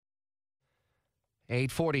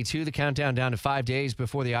8:42, the countdown down to 5 days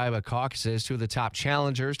before the Iowa caucuses. Two of the top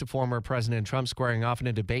challengers to former President Trump squaring off in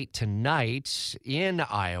a debate tonight in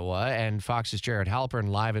Iowa. And Fox's Jared Halpern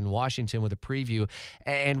live in Washington with a preview.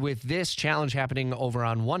 And with this challenge happening over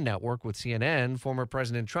on one network with CNN, former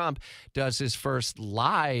President Trump does his first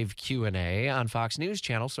live Q&A on Fox News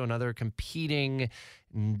Channel. So another competing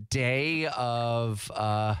day of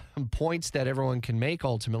points that everyone can make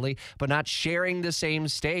ultimately, but not sharing the same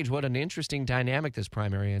stage. What an interesting dynamic this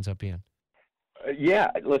primary ends up being.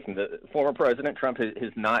 Yeah, listen, the former President Trump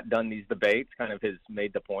has not done these debates, kind of has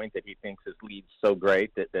made the point that he thinks his lead's so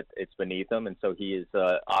great that it's beneath him, and so he is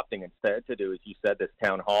opting instead to do, as you said, this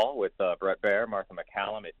town hall with Bret Baier, Martha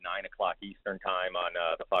McCallum at 9 o'clock Eastern time on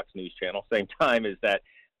the Fox News Channel, same time as that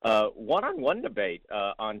one-on-one debate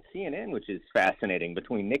on CNN, which is fascinating,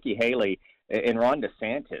 between Nikki Haley and Ron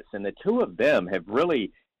DeSantis. And the two of them have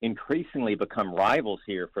really increasingly become rivals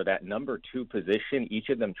here for that number 2 position, each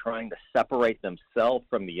of them trying to separate themselves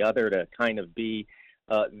from the other to kind of be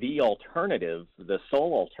the alternative, the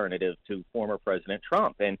sole alternative to former President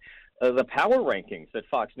Trump. And the power rankings that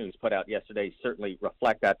Fox News put out yesterday certainly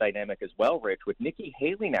reflect that dynamic as well, Rich, with Nikki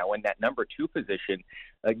Haley now in that number 2 position,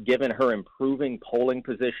 given her improving polling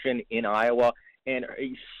position in Iowa and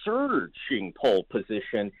a surging poll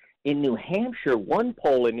position in New Hampshire. One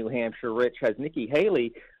poll in New Hampshire, Rich, has Nikki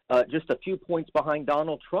Haley just a few points behind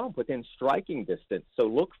Donald Trump within striking distance. So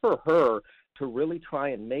look for her to really try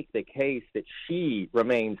and make the case that she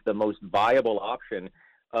remains the most viable option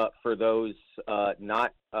for those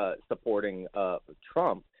not supporting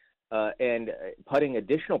Trump, and putting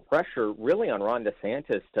additional pressure really on Ron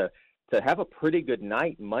DeSantis to have a pretty good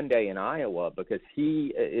night Monday in Iowa, because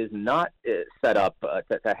he is not set up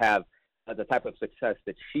to have the type of success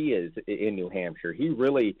that she is in New Hampshire. He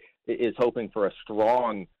really is hoping for a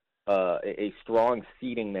strong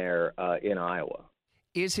seating there in Iowa.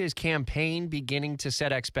 Is his campaign beginning to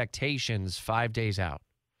set expectations 5 days out?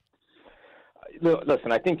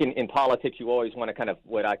 Listen, I think in politics you always want to kind of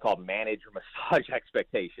what I call manage or massage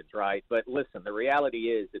expectations, right? But listen, the reality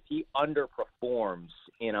is if he underperforms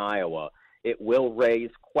in Iowa, it will raise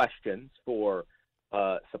questions for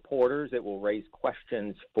supporters. It will raise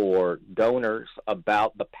questions for donors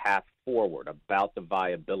about the path forward, about the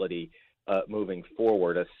viability moving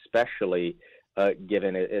forward, especially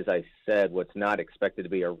given, as I said, what's not expected to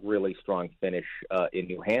be a really strong finish in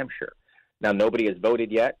New Hampshire. Now, nobody has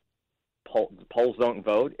voted yet. Polls don't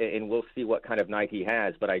vote, and we'll see what kind of night he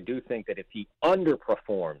has. But I do think that if he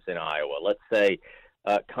underperforms in Iowa, let's say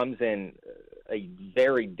comes in a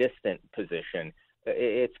very distant position,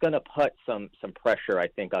 it's going to put some pressure, I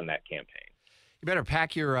think, on that campaign. You better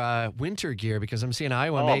pack your winter gear, because I'm seeing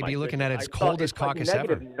Iowa may be looking at its coldest caucus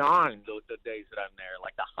ever. It's -9 the days that I'm there,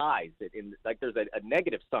 like the highs. There's a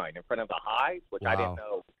negative sign in front of the highs, which I didn't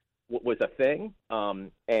know was a thing.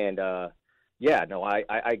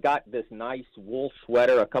 I got this nice wool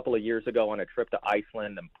sweater a couple of years ago on a trip to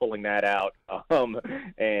Iceland. I'm pulling that out,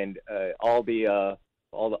 and all the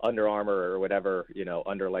Under Armour or whatever,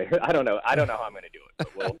 underlayer. I don't know how I'm going to do it.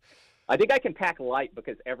 But I think I can pack light,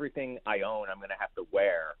 because everything I own I'm going to have to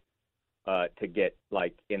wear to get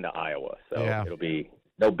into Iowa. So It'll be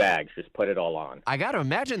no bags, just put it all on. I got to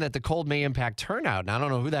imagine that the cold may impact turnout, and I don't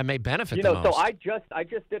know who that may benefit the most. So I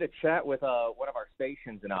just did a chat with one of our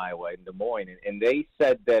stations in Iowa, in Des Moines, and they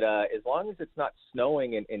said that as long as it's not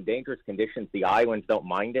snowing in dangerous conditions, the Iowans don't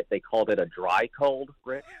mind it. They called it a dry cold,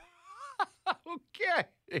 Rich. Okay.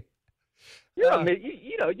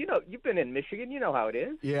 You've been in Michigan. You know how it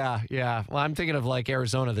is. Yeah. Well, I'm thinking of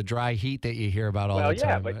Arizona, the dry heat that you hear about all the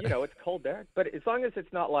time. Well, yeah, but it's cold there. But as long as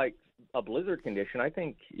it's not like a blizzard condition, I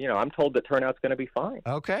think, I'm told the turnout's going to be fine.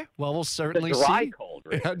 Okay. Well, we'll certainly see. Dry cold,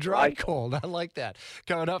 Rich. Yeah, dry cold. I like that.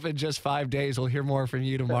 Coming up in just 5 days, we'll hear more from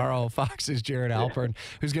you tomorrow. Fox's Jared Halpern,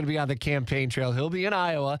 who's going to be on the campaign trail. He'll be in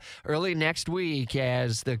Iowa early next week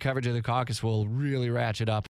as the coverage of the caucus will really ratchet up.